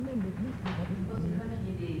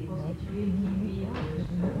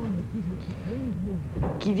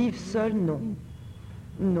Qui vivent seules, non.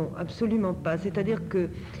 Non, absolument pas. C'est-à-dire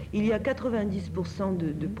qu'il y a 90%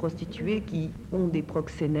 de prostituées qui ont des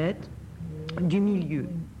proxénètes du milieu.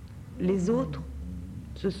 Les autres,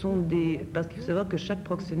 ce sont des... Parce qu'il faut savoir que chaque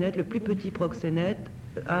proxénète, le plus petit proxénète,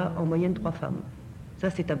 a en moyenne 3 femmes. Ça,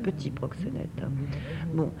 c'est un petit proxénète. Hein.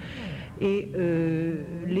 Bon. Et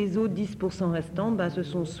les autres 10% restants, ce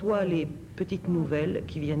sont soit les petites nouvelles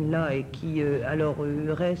qui viennent là et qui,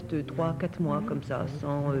 restent 3-4 mois comme ça,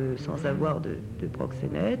 sans avoir de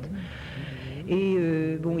proxénète. Et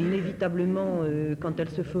inévitablement, quand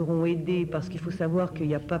elles se feront aider, parce qu'il faut savoir qu'il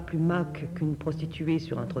n'y a pas plus mac qu'une prostituée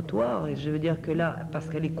sur un trottoir, et je veux dire que là, parce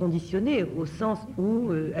qu'elle est conditionnée au sens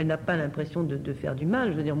où elle n'a pas l'impression de faire du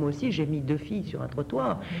mal. Je veux dire, moi aussi, j'ai mis 2 filles sur un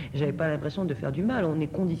trottoir, et j'avais pas l'impression de faire du mal. On est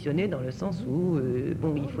conditionné dans le sens où,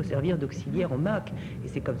 il faut servir d'auxiliaire au mac, et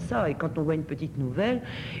c'est comme ça. Et quand on voit une petite nouvelle,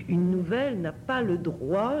 une nouvelle n'a pas le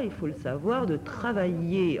droit, il faut le savoir, de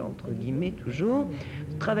travailler, entre guillemets toujours,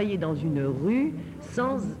 travailler dans une rue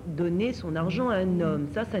sans donner son argent à un homme.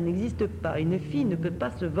 Ça n'existe pas. Une fille ne peut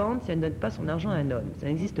pas se vendre si elle ne donne pas son argent à un homme. Ça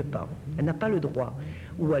n'existe pas. Elle n'a pas le droit.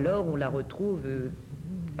 Ou alors on la retrouve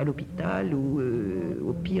à l'hôpital ou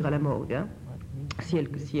au pire à la morgue. Hein, si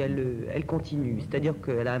elle continue. C'est-à-dire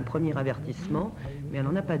qu'elle a un premier avertissement, mais elle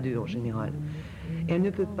n'en a pas 2 en général. Et elle ne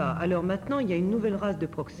peut pas. Alors maintenant, il y a une nouvelle race de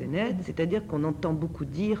proxénètes, c'est-à-dire qu'on entend beaucoup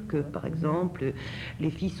dire que, par exemple, les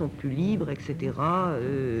filles sont plus libres, etc.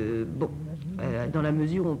 Dans la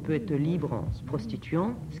mesure où on peut être libre en se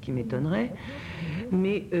prostituant, ce qui m'étonnerait.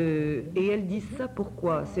 Mais, et elles disent ça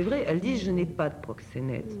pourquoi? C'est vrai, elles disent je n'ai pas de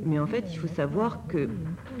proxénètes. Mais en fait, il faut savoir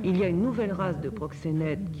qu'il y a une nouvelle race de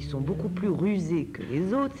proxénètes qui sont beaucoup plus rusés que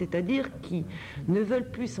les autres, c'est-à-dire qui ne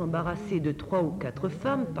veulent plus s'embarrasser de 3 ou 4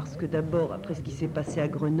 femmes, parce que d'abord, après ce qui s'est passé à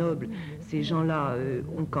Grenoble, ces gens-là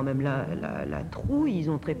ont quand même la trouille, ils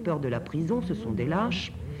ont très peur de la prison, ce sont des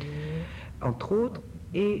lâches, entre autres.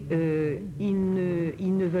 Et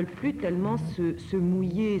ils ne veulent plus tellement se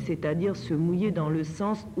mouiller, c'est-à-dire se mouiller dans le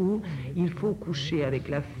sens où il faut coucher avec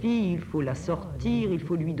la fille, il faut la sortir, il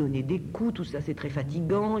faut lui donner des coups, tout ça c'est très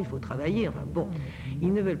fatigant, il faut travailler, enfin bon,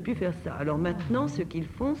 ils ne veulent plus faire ça. Alors maintenant, ce qu'ils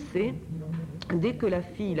font, c'est, dès que la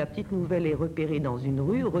fille, la petite nouvelle est repérée dans une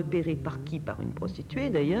rue, repérée par qui? Par une prostituée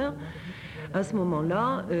d'ailleurs, à ce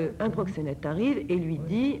moment-là, un proxénète arrive et lui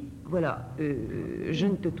dit, voilà, je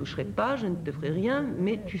ne te toucherai pas, je ne te ferai rien,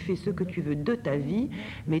 mais tu fais ce que tu veux de ta vie,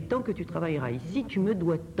 mais tant que tu travailleras ici, tu me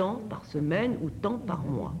dois tant par semaine ou tant par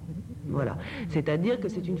mois. Voilà. C'est-à-dire que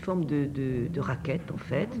c'est une forme de raquette, en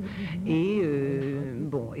fait. Et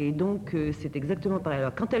et donc c'est exactement pareil.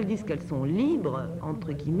 Alors quand elles disent qu'elles sont libres,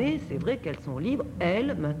 entre guillemets, c'est vrai qu'elles sont libres,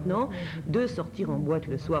 elles, maintenant, de sortir en boîte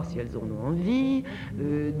le soir si elles en ont envie,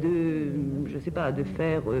 je sais pas, de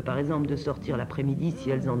faire, par exemple, de sortir l'après-midi si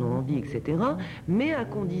elles en ont envie, etc. Mais à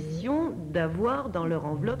condition d'avoir dans leur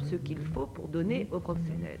enveloppe ce qu'il faut pour donner aux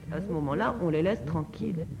proxénètes. À ce moment-là, on les laisse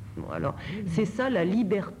tranquilles. Bon, alors, c'est ça la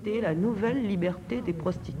liberté, la nouvelle liberté des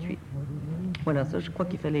prostituées. Voilà, ça je crois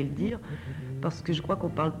qu'il fallait le dire, parce que je crois qu'on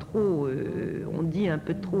parle trop, on dit un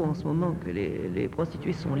peu trop en ce moment que les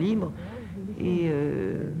prostituées sont libres, et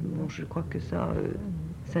je crois que ça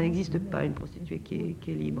n'existe pas, une prostituée qui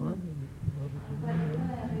est libre. Hein.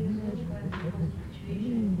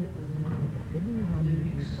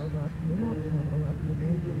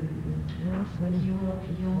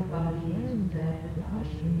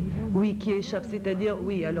 Oui, qui échappe, c'est-à-dire,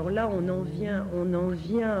 oui, alors là on en vient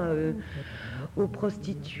aux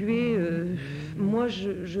prostituées. Moi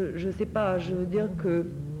je sais pas, je veux dire que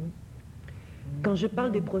quand je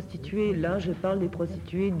parle des prostituées, là je parle des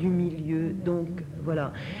prostituées du milieu, donc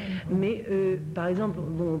voilà. Mais par exemple,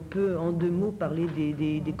 on peut en 2 mots parler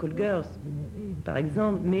des call girls, par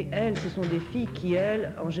exemple, mais elles, ce sont des filles qui,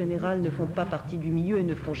 elles, en général, ne font pas partie du milieu et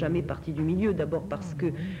ne font jamais partie du milieu. D'abord parce que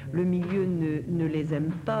le milieu ne les aime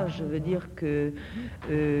pas, je veux dire que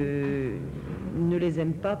ne les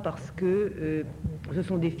aime pas parce que ce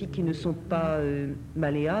sont des filles qui ne sont pas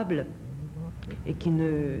malléables et qui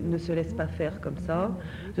ne se laissent pas faire comme ça.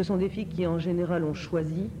 Ce sont des filles qui, en général, ont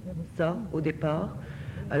choisi ça au départ.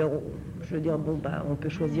 Alors, je veux dire, on peut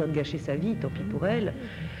choisir de gâcher sa vie, tant pis pour elles,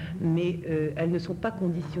 mais elles ne sont pas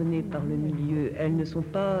conditionnées par le milieu, elles ne sont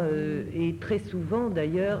pas, et très souvent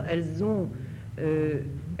d'ailleurs, elles sont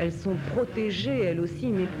protégées, elles aussi,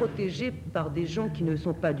 mais protégées par des gens qui ne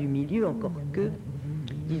sont pas du milieu, encore que,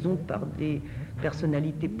 disons, par des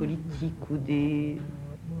personnalités politiques ou des...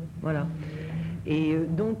 Voilà. Et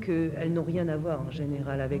donc, elles n'ont rien à voir en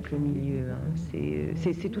général avec le milieu. Hein.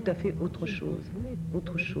 C'est tout à fait autre chose.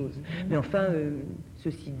 Autre chose. Mais enfin,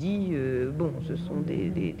 ceci dit, bon, ce sont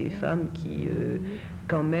des femmes qui,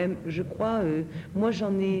 quand même, je crois, moi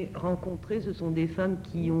j'en ai rencontré, ce sont des femmes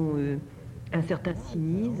qui ont un certain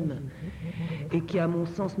cynisme et qui, à mon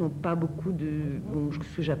sens, n'ont pas beaucoup de... Bon, ce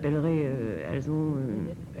que j'appellerais... elles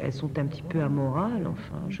sont un petit peu amorales,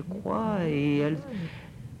 enfin, je crois, et elles...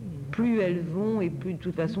 Plus elles vont, et plus de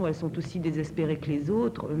toute façon elles sont aussi désespérées que les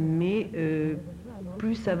autres, mais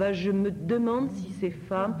plus ça va. Je me demande si ces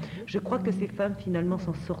femmes, je crois que ces femmes finalement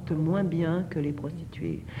s'en sortent moins bien que les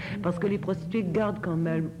prostituées. Parce que les prostituées gardent quand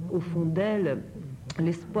même au fond d'elles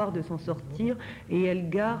l'espoir de s'en sortir, et elles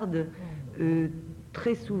gardent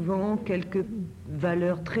très souvent quelques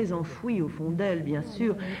valeurs très enfouies au fond d'elles, bien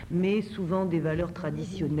sûr, mais souvent des valeurs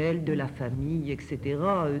traditionnelles de la famille, etc.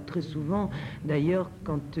 Très souvent, d'ailleurs,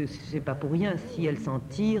 quand c'est pas pour rien, si elles s'en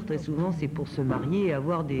tirent, très souvent c'est pour se marier et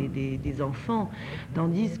avoir des enfants.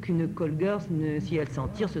 Tandis qu'une call girl, si elle s'en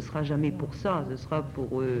tire, ce sera jamais pour ça, ce sera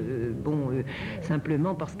pour,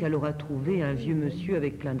 simplement parce qu'elle aura trouvé un vieux monsieur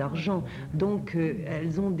avec plein d'argent. Donc,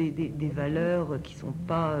 elles ont des valeurs qui sont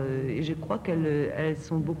pas... et je crois qu'elles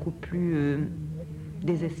sont beaucoup plus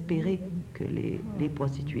désespérées que les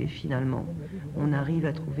prostituées, finalement. On arrive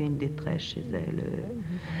à trouver une détresse chez elles.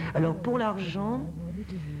 Alors, pour l'argent,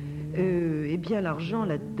 eh bien, l'argent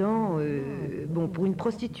là-dedans, bon, pour une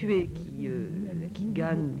prostituée qui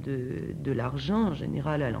gagne de l'argent, en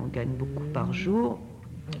général, elle en gagne beaucoup par jour.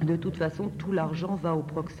 De toute façon, tout l'argent va au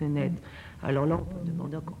proxénète. Alors là, on peut se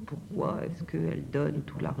demander encore pourquoi est-ce qu'elles donnent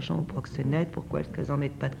tout l'argent au proxénète, pourquoi est-ce qu'elles n'en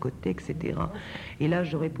mettent pas de côté, etc. Et là,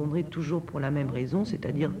 je répondrai toujours pour la même raison,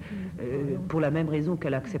 c'est-à-dire pour la même raison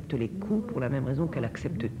qu'elle accepte les coups, pour la même raison qu'elle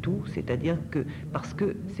accepte tout, c'est-à-dire que parce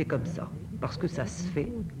que c'est comme ça, parce que ça se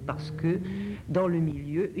fait, parce que dans le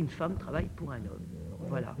milieu, une femme travaille pour un homme.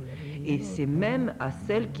 Voilà. Et c'est même à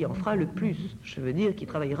celle qui en fera le plus, je veux dire, qui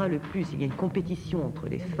travaillera le plus. Il y a une compétition entre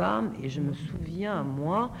les femmes, et je me souviens,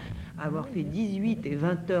 moi, avoir fait 18 et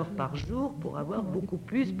 20 heures par jour pour avoir beaucoup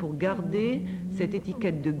plus, pour garder cette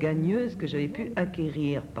étiquette de gagneuse que j'avais pu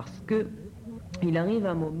acquérir. Parce que il arrive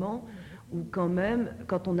un moment où quand même,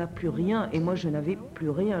 quand on n'a plus rien, et moi je n'avais plus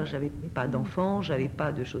rien, j'avais pas d'enfants, j'avais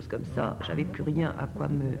pas de choses comme ça, j'avais plus rien à quoi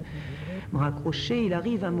me raccrocher, il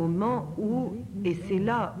arrive un moment où, et c'est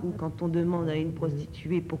là où quand on demande à une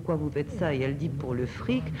prostituée pourquoi vous faites ça, et elle dit pour le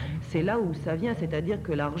fric, c'est là où ça vient, c'est-à-dire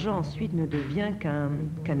que l'argent ensuite ne devient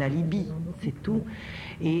qu'un alibi, c'est tout.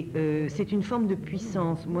 Et c'est une forme de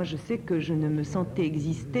puissance. Moi, je sais que je ne me sentais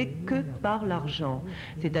exister que par l'argent.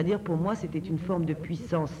 C'est-à-dire, pour moi, c'était une forme de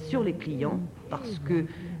puissance sur les clients, parce que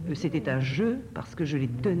c'était un jeu, parce que je les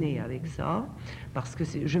tenais avec ça, parce que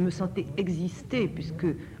je me sentais exister, puisque,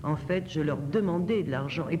 en fait, je leur demandais de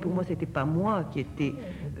l'argent. Et pour moi, c'était pas moi qui étais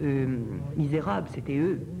misérable, c'était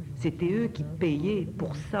eux. C'était eux qui payaient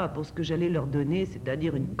pour ça, pour ce que j'allais leur donner,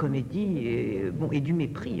 c'est-à-dire une comédie et du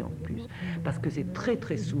mépris en plus. Parce que c'est très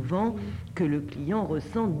très souvent que le client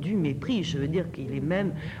ressent du mépris. Je veux dire qu'il est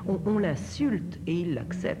même... On l'insulte et il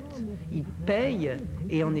l'accepte. Il paye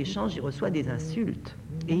et en échange il reçoit des insultes.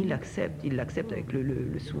 Et il l'accepte avec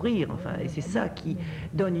le sourire, enfin, et c'est ça qui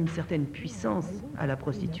donne une certaine puissance à la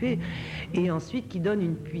prostituée. Et ensuite qui donne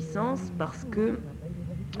une puissance parce que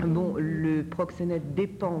bon, le proxénète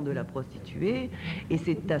dépend de la prostituée, et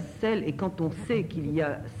c'est à celle, et quand on sait qu'il y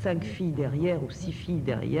a 5 filles derrière ou 6 filles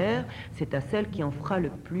derrière, c'est à celle qui en fera le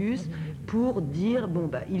plus pour dire, bon,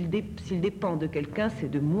 bah, s'il dépend de quelqu'un, c'est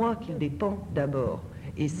de moi qu'il dépend d'abord.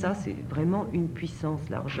 Et ça, c'est vraiment une puissance,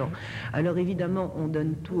 l'argent. Alors évidemment, on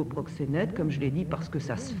donne tout au proxénète, comme je l'ai dit, parce que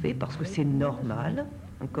ça se fait, parce que c'est normal,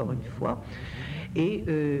 encore une fois. Et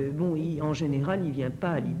bon, en général, il ne vient pas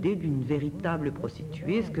à l'idée d'une véritable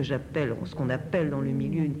prostituée, ce qu'on appelle dans le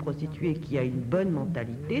milieu une prostituée qui a une bonne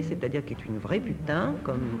mentalité, c'est-à-dire qui est une vraie putain,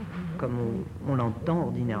 comme on l'entend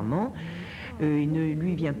ordinairement. Il ne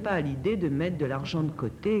lui vient pas à l'idée de mettre de l'argent de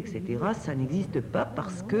côté, etc. Ça n'existe pas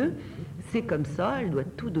parce que c'est comme ça, elle doit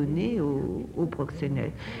tout donner au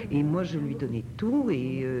proxénète. Et moi, je lui donnais tout,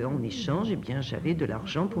 et en échange, eh bien, j'avais de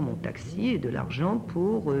l'argent pour mon taxi et de l'argent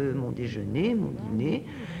pour mon déjeuner, mon dîner,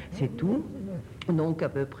 c'est tout. Donc, à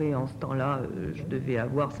peu près, en ce temps-là, je devais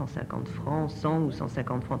avoir 150 francs, 100 ou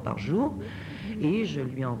 150 francs par jour, et je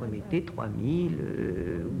lui en remettais 3000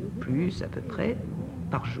 ou plus, à peu près,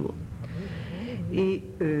 par jour. Et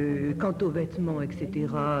quant aux vêtements, etc.,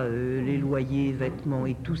 les loyers, vêtements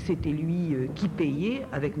et tout, c'était lui qui payait,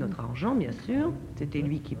 avec notre argent, bien sûr. C'était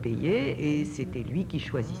lui qui payait et c'était lui qui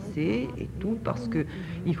choisissait et tout, parce que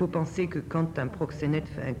il faut penser que quand un proxénète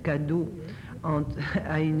fait un cadeau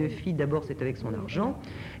à une fille, d'abord c'est avec son argent,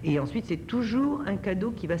 et ensuite c'est toujours un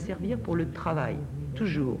cadeau qui va servir pour le travail.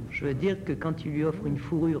 Toujours. Je veux dire que quand il lui offre une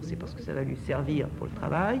fourrure, c'est parce que ça va lui servir pour le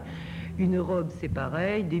travail. Une robe, c'est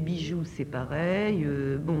pareil. Des bijoux, c'est pareil.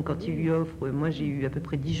 Bon, quand il lui offre, moi j'ai eu à peu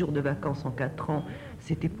près 10 jours de vacances en 4 ans.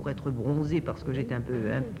 C'était pour être bronzée parce que j'étais un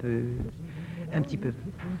petit peu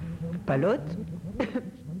palote.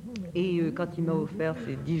 Et quand il m'a offert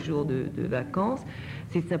ces 10 jours de vacances,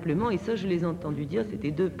 c'est simplement, et ça je les ai entendus dire,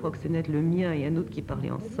 c'était 2 proxénètes, le mien et un autre qui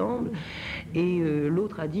parlaient ensemble, et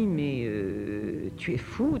l'autre a dit, mais tu es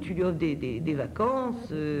fou, tu lui offres des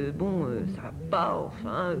vacances, bon, ça va pas,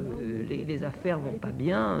 enfin, les affaires vont pas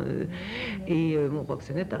bien, et mon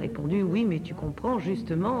proxénète a répondu, oui, mais tu comprends,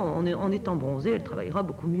 justement, en étant bronzée, elle travaillera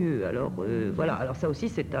beaucoup mieux. Alors voilà, alors ça aussi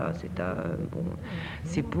bon,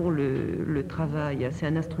 c'est pour le travail, c'est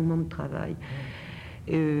un instrument de travail.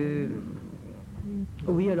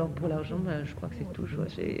 Oui, alors pour l'argent, ben, je crois que c'est tout. Je vais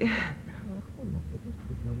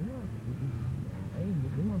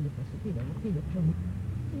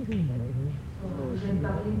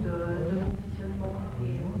parler de conditionnement.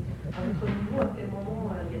 Et à votre niveau, à quel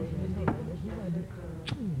moment y a-t-il des déclics qui a fait que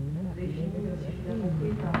vous avez fini, si je bien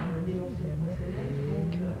compris, par dénoncer le procédé,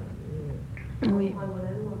 donc oui.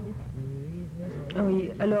 Oui,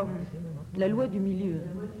 alors la loi du milieu.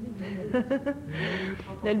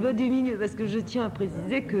 La loi du milieu, parce que je tiens à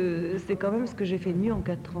préciser que c'est quand même ce que j'ai fait de mieux en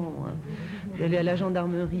 4 ans, hein, d'aller à la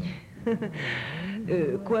gendarmerie.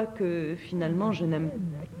 Quoique finalement, je n'aime,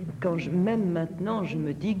 même maintenant, je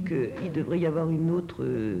me dis qu'il devrait y avoir une autre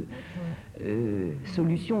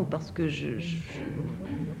solution, parce que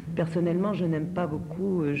personnellement, je n'aime pas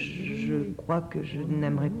beaucoup, je crois que je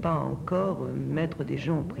n'aimerais pas encore mettre des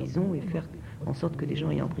gens en prison et faire en sorte que des gens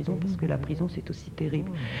aillent en prison, parce que la prison c'est aussi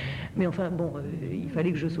terrible. Mais enfin bon, il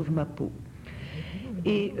fallait que je sauve ma peau.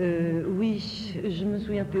 Et oui, je me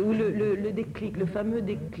souviens plus, le déclic, le fameux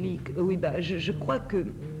déclic, oui, bah, je crois que,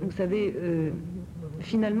 vous savez,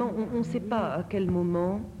 finalement, on ne sait pas à quel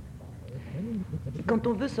moment, quand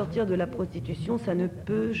on veut sortir de la prostitution, ça ne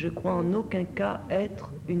peut, je crois, en aucun cas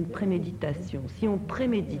être une préméditation. Si on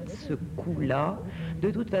prémédite ce coup-là,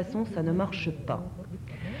 de toute façon, ça ne marche pas.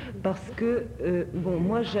 Parce que, bon,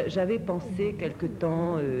 moi j'avais pensé quelque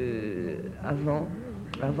temps avant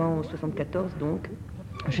 74 donc,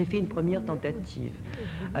 j'ai fait une première tentative.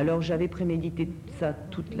 Alors j'avais prémédité ça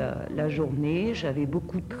toute la journée, j'avais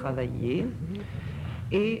beaucoup travaillé.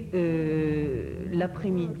 Et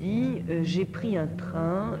l'après-midi, j'ai pris un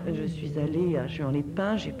train, je suis allée à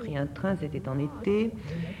Juan-les-Pins, j'ai pris un train, c'était en été,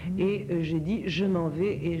 et j'ai dit je m'en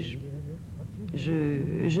vais et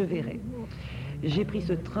je verrai. J'ai pris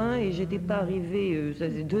ce train et j'étais pas arrivée, ça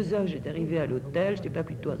faisait 2 heures que j'étais arrivée à l'hôtel, j'étais pas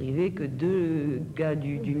plutôt arrivée que 2 gars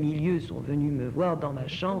du milieu sont venus me voir dans ma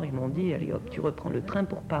chambre et m'ont dit allez hop, tu reprends le train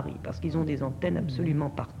pour Paris, parce qu'ils ont des antennes absolument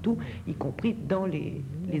partout, y compris dans les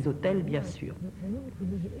hôtels bien sûr.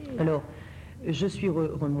 Alors, je suis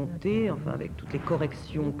remontée, enfin avec toutes les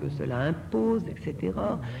corrections que cela impose, etc.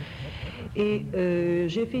 Et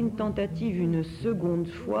j'ai fait une tentative une seconde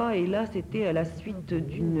fois, et là c'était à la suite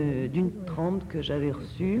d'une trempe que j'avais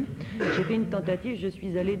reçue. J'ai fait une tentative, je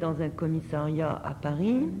suis allée dans un commissariat à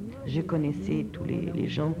Paris, je connaissais tous les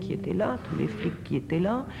gens qui étaient là, tous les flics qui étaient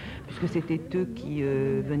là, puisque c'était eux qui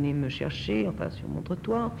venaient me chercher, enfin sur mon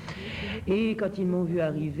trottoir. Et quand ils m'ont vu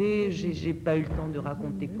arriver, j'ai pas eu le temps de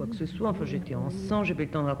raconter quoi que ce soit, enfin j'étais en sang, j'ai pas eu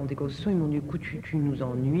le temps de raconter quoi que ce soit. Ils m'ont dit écoute, tu nous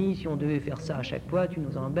ennuies, si on devait faire ça à chaque fois, tu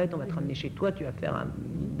nous embêtes, on va te ramener chez toi, tu vas faire un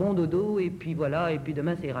bon dodo, et puis voilà, et puis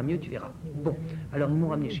demain ça ira mieux, tu verras. Bon, alors ils m'ont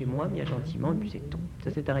ramené chez moi, bien gentiment, et puis c'est tout, ça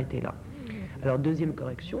s'est arrêté là. Alors deuxième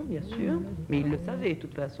correction, bien sûr, mais ils le savaient de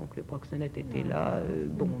toute façon que le proxénète était là,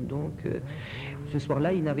 bon, donc ce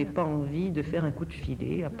soir-là, ils n'avaient pas envie de faire un coup de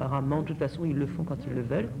filet, apparemment, de toute façon, ils le font quand ils le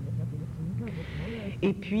veulent.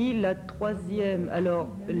 Et puis la troisième, alors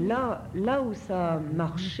là où ça a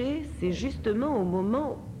marché, c'est justement au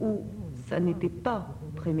moment où ça n'était pas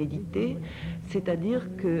prémédité, c'est-à-dire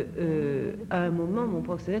que à un moment, mon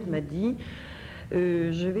proxénète m'a dit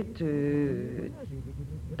je vais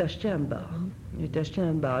t'acheter un bar. Je vais t'acheter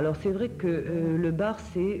un bar. Alors c'est vrai que le bar,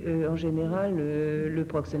 c'est en général le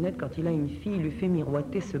proxénète, quand il a une fille, il lui fait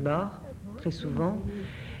miroiter ce bar, très souvent.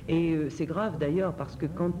 Et c'est grave d'ailleurs, parce que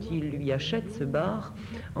quand il lui achète ce bar,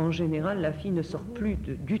 en général, la fille ne sort plus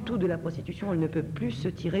du tout de la prostitution, elle ne peut plus se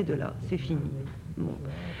tirer de là, c'est fini. Bon.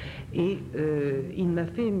 Et il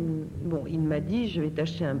m'a dit, je vais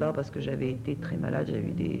t'acheter un bar, parce que j'avais été très malade, j'avais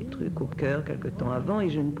eu des trucs au cœur quelque temps avant, et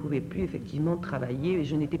je ne pouvais plus effectivement travailler, et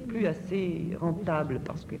je n'étais plus assez rentable,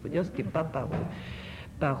 parce qu'il faut dire, c'était pas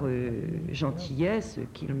par gentillesse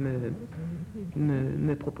qu'il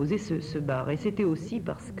me proposait ce bar. Et c'était aussi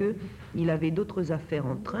parce qu'il avait d'autres affaires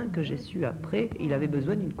en train que j'ai su après. Il avait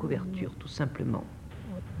besoin d'une couverture, tout simplement.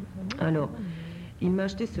 Alors, il m'a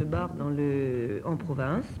acheté ce bar en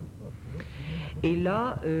province. Et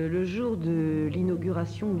là, le jour de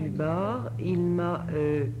l'inauguration du bar, il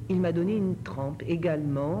m'a donné une trempe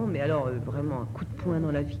également, mais alors vraiment un coup de poing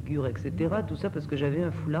dans la figure, etc. Tout ça parce que j'avais un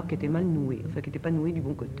foulard qui était mal noué, enfin qui n'était pas noué du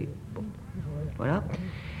bon côté. Bon, voilà.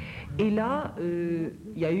 Et là,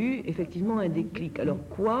 il y a eu effectivement un déclic. Alors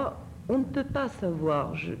quoi? On ne peut pas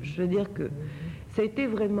savoir. Je veux dire que ça a été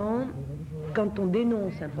vraiment... Quand on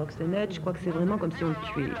dénonce un proxénète, je crois que c'est vraiment comme si on le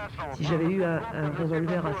tuait. Si j'avais eu un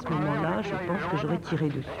revolver à ce moment-là, je pense que j'aurais tiré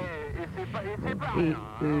dessus. Et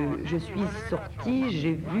je suis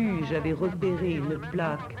sortie, j'avais repéré une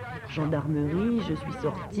plaque gendarmerie, je suis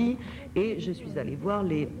sortie et je suis allée voir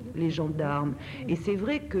les gendarmes. Et c'est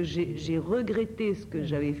vrai que j'ai regretté ce que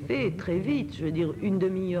j'avais fait très vite. Je veux dire, une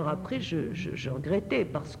demi-heure après, je regrettais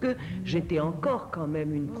parce que j'étais encore quand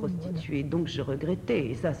même une prostituée. Donc je regrettais.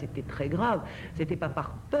 Et ça, c'était très grave. C'était pas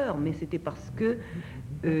par peur, mais c'était parce que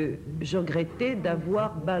je regrettais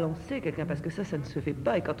d'avoir balancé quelqu'un. Parce que ça ne se fait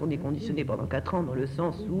pas. Et quand on est conditionné pendant 4 ans, dans le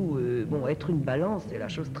sens où, être une balance, c'est la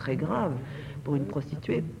chose très grave pour une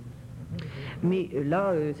prostituée. Mais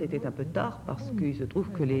là, c'était un peu tard parce qu'il se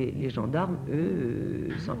trouve que les gendarmes, eux,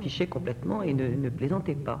 s'en fichaient complètement et ne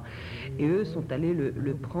plaisantaient pas. Et eux sont allés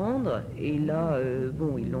le prendre et là,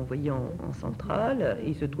 ils l'ont envoyé en centrale. Et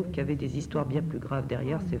il se trouve qu'il y avait des histoires bien plus graves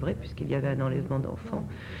derrière, c'est vrai, puisqu'il y avait un enlèvement d'enfants.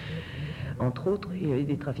 Entre autres, il y avait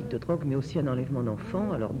des trafics de drogue, mais aussi un enlèvement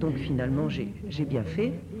d'enfants. Alors donc finalement, j'ai bien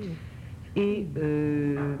fait. Et...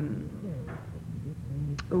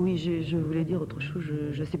 oui, je voulais dire autre chose,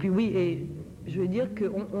 je ne sais plus. Oui, et je veux dire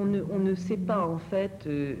qu'on ne sait pas, en fait,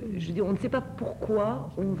 on ne sait pas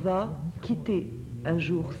pourquoi on va quitter un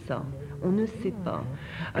jour ça. On ne sait pas.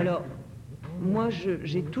 Alors, moi,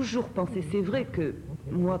 j'ai toujours pensé, c'est vrai que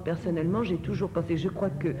moi, personnellement, j'ai toujours pensé, je crois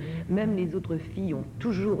que même les autres filles ont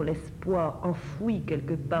toujours l'espoir enfoui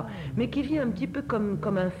quelque part, mais qui vient un petit peu comme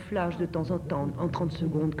un flash de temps en temps, en 30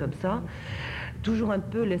 secondes comme ça. Toujours un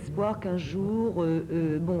peu l'espoir qu'un jour,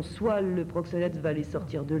 soit le proxénète va les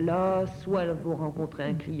sortir de là, soit elles vont rencontrer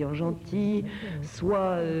un client gentil,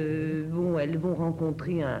 soit, elles vont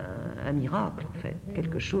rencontrer un miracle, en fait,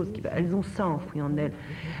 quelque chose qui va... Elles ont ça enfoui en elles.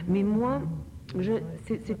 Mais moi,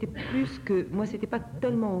 c'était plus que... Moi, c'était pas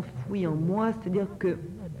tellement enfoui en moi, c'est-à-dire que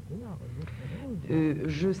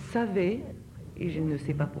je savais, et je ne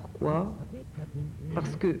sais pas pourquoi,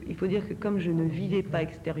 parce qu'il faut dire que comme je ne vivais pas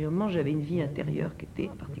extérieurement, j'avais une vie intérieure qui était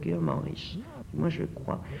particulièrement riche. Moi, je le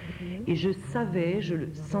crois. Et je savais, je le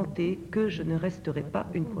sentais, que je ne resterais pas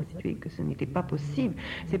une prostituée, que ce n'était pas possible.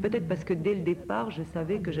 C'est peut-être parce que dès le départ, je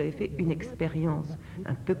savais que j'avais fait une expérience,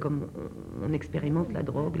 un peu comme on expérimente la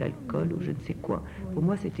drogue, l'alcool ou je ne sais quoi. Pour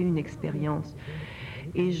moi, c'était une expérience.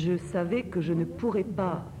 Et je savais que je ne pourrais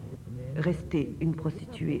pas rester une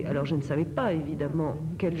prostituée. Alors je ne savais pas évidemment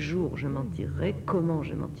quel jour je m'en tirerais, comment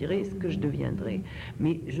je m'en tirerais, ce que je deviendrais.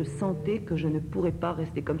 Mais je sentais que je ne pourrais pas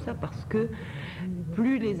rester comme ça parce que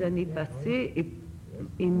plus les années passaient et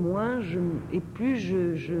plus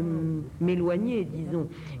je m'éloignais, disons,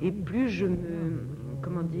 et plus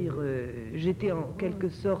j'étais en quelque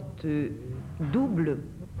sorte double,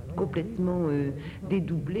 complètement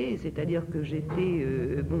dédoublée, c'est-à-dire que j'étais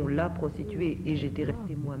la prostituée et j'étais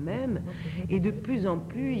restée moi-même, et de plus en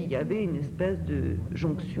plus il y avait une espèce de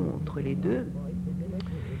jonction entre les deux.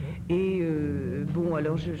 Et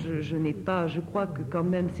alors je crois que quand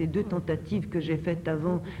même ces 2 tentatives que j'ai faites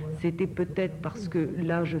avant, c'était peut-être parce que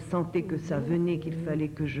là je sentais que ça venait, qu'il fallait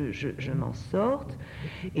que je m'en sorte.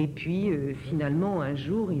 Et puis finalement un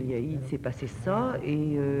jour il s'est passé ça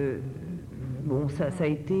et ça a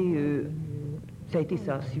été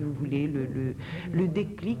ça, si vous voulez, le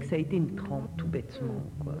déclic, ça a été une trempe, tout bêtement,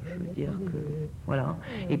 quoi. Je veux dire que, voilà.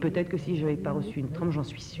 Et peut-être que si je n'avais pas reçu une trempe, j'en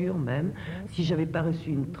suis sûre même, si je n'avais pas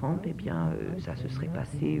reçu une trempe, eh bien, ça se serait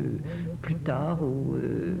passé plus tard, ou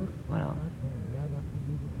voilà.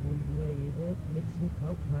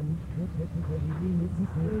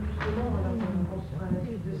 Justement, on se fera la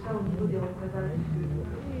suite de ça au niveau des représailles,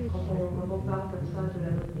 parce que quand on parle comme ça de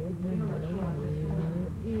la culture, on a toujours l'impression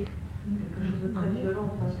quelque chose de très violent,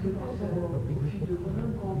 parce que quand on fuite de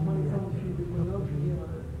Grenoble, quand on prend l'exemple de fuite de Grenoble, je veux dire,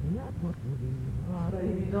 c'est pas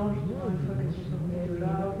évident, justement, une fois qu'elles sont sorties de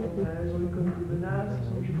là, elles ont eu comme des menaces, elles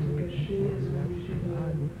sont obligées de se cacher, elles sont obligées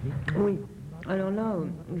de... Oui, alors là,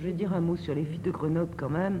 je vais dire un mot sur les filles de Grenoble quand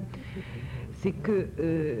même. C'est que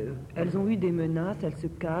elles ont eu des menaces, elles se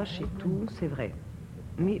cachent et tout, c'est vrai.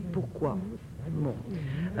 Mais pourquoi? Bon.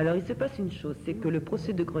 Alors il se passe une chose, c'est que le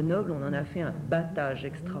procès de Grenoble, on en a fait un battage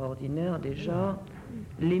extraordinaire déjà.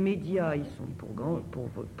 Les médias, ils sont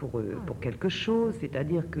pour quelque chose,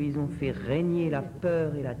 c'est-à-dire qu'ils ont fait régner la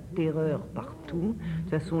peur et la terreur partout. De toute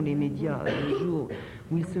façon, les médias, le jour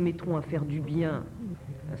où ils se mettront à faire du bien,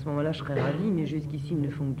 à ce moment-là, je serais ravie, mais jusqu'ici, ils ne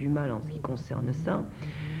font que du mal en ce qui concerne ça.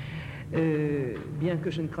 Bien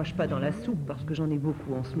que je ne crache pas dans la soupe, parce que j'en ai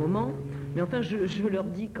beaucoup en ce moment, mais enfin, je leur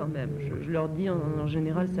dis quand même, je leur dis en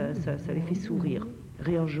général, ça les fait sourire.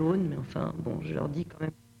 Rire jaune, mais enfin, bon, je leur dis quand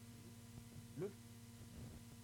même